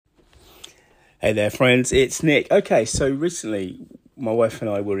Hey there, friends. It's Nick. Okay, so recently my wife and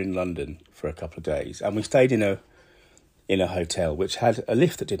I were in London for a couple of days, and we stayed in a hotel which had a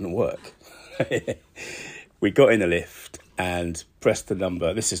lift that didn't work. We got in the lift and pressed the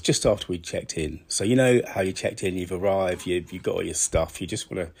number. This is just after we checked in. So you know how you checked in, you've arrived, you've got all your stuff, you just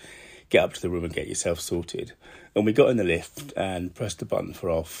want to get up to the room and get yourself sorted. And we got in the lift and pressed the button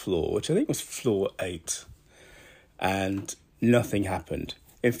for our floor, which I think was floor 8. And nothing happened.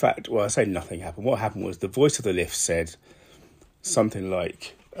 In fact, well, I say nothing happened. What happened was the voice of the lift said something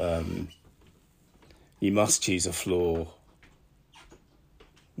like, you must choose a floor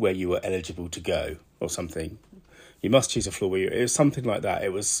where you are eligible to go, or something. You must choose a floor where it was something like that.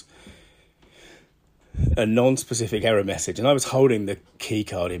 It was a non-specific error message, and I was holding the key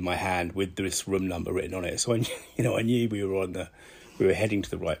card in my hand with this room number written on it. So I knew we were heading to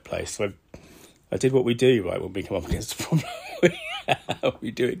the right place. So I did what we do, right, when we come up against a problem.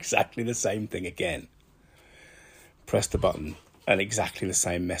 We do exactly the same thing again. Press the button, and exactly the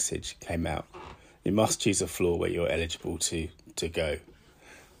same message came out. You must choose a floor where you're eligible to go.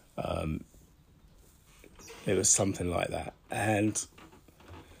 It was something like that. And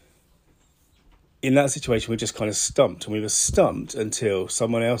in that situation, we just kind of stumped. And we were stumped until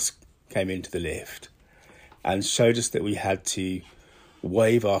someone else came into the lift and showed us that we had to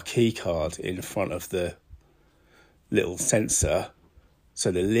wave our key card in front of the little sensor so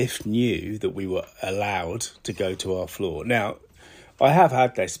the lift knew that we were allowed to go to our floor. Now, I have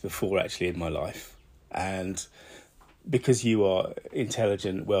had this before actually in my life, and because you are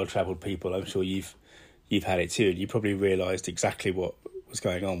intelligent, well-travelled people, I'm sure you've had it too, and you probably realised exactly what was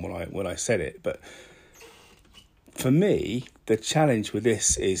going on when I said it. But for me, the challenge with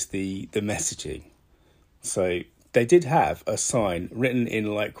this is the messaging. So they did have a sign written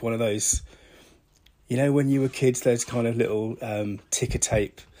in like one of those, you know, when you were kids, those kind of little ticker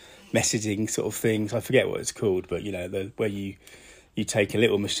tape messaging sort of things. I forget what it's called, but you know, where you take a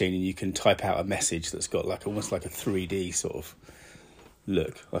little machine and you can type out a message that's got like almost like a 3D sort of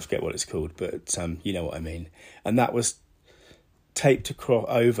look. I forget what it's called, but you know what I mean. And that was taped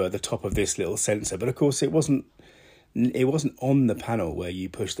over the top of this little sensor, but of course it wasn't on the panel where you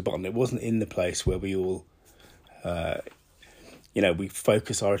push the button. It wasn't in the place where we all we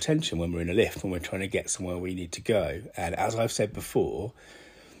focus our attention when we're in a lift, when we're trying to get somewhere we need to go. And as I've said before,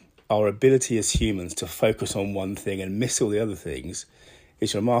 our ability as humans to focus on one thing and miss all the other things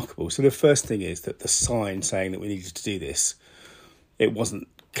is remarkable. So the first thing is that the sign saying that we needed to do this, it wasn't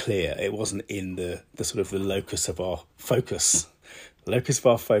clear. It wasn't in the sort of the locus of our focus.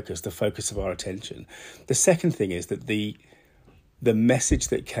 The focus of our attention. The second thing is that the message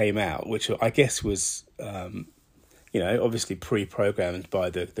that came out, which I guess was obviously pre-programmed by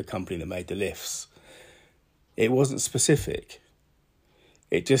the company that made the lifts, it wasn't specific.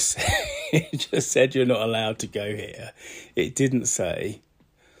 It just said you're not allowed to go here. It didn't say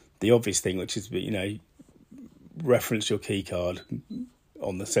the obvious thing, which is, reference your key card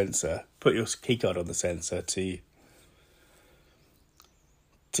on the sensor. Put your key card on the sensor to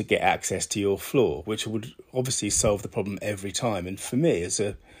get access to your floor, which would obviously solve the problem every time. And for me, as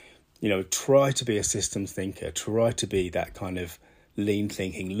try to be a systems thinker, try to be that kind of lean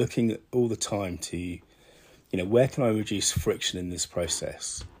thinking, looking all the time to, where can I reduce friction in this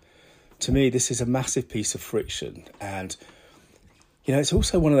process? To me, this is a massive piece of friction. And, it's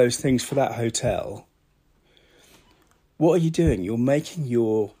also one of those things for that hotel. What are you doing? You're making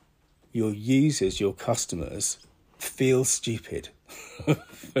your users, your customers, feel stupid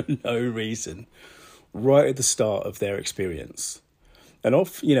for no reason right at the start of their experience. And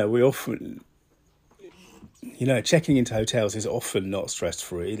we often, checking into hotels is often not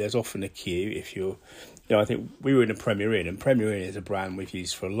stress-free. There's often a queue if you're, I think we were in a Premier Inn, and Premier Inn is a brand we've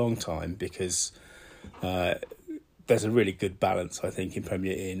used for a long time because there's a really good balance, I think, in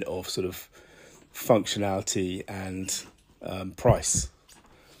Premier Inn of sort of functionality and price.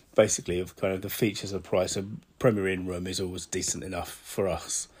 Basically, of kind of the features of price. A Premier Inn room is always decent enough for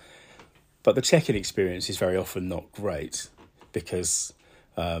us. But the check-in experience is very often not great because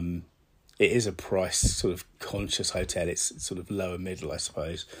it is a price sort of conscious hotel. It's sort of lower middle, I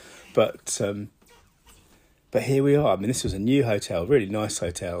suppose. But here we are. I mean, this was a new hotel, really nice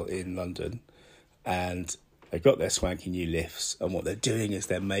hotel in London, and they've got their swanky new lifts, and what they're doing is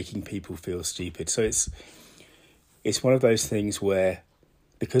they're making people feel stupid. So it's one of those things where,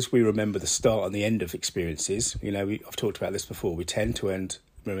 because we remember the start and the end of experiences, I've talked about this before, we tend to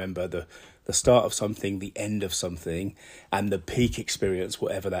remember the start of something, the end of something, and the peak experience,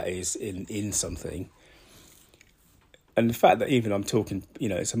 whatever that is, in something. And the fact that even I'm talking,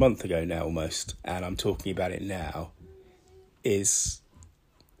 it's a month ago now almost, and I'm talking about it now, is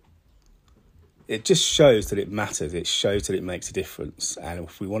it just shows that it matters. It shows that it makes a difference. And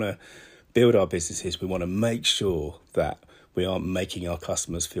if we want to build our businesses, we want to make sure that we aren't making our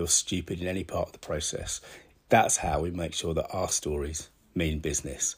customers feel stupid in any part of the process. That's how we make sure that our stories mean business.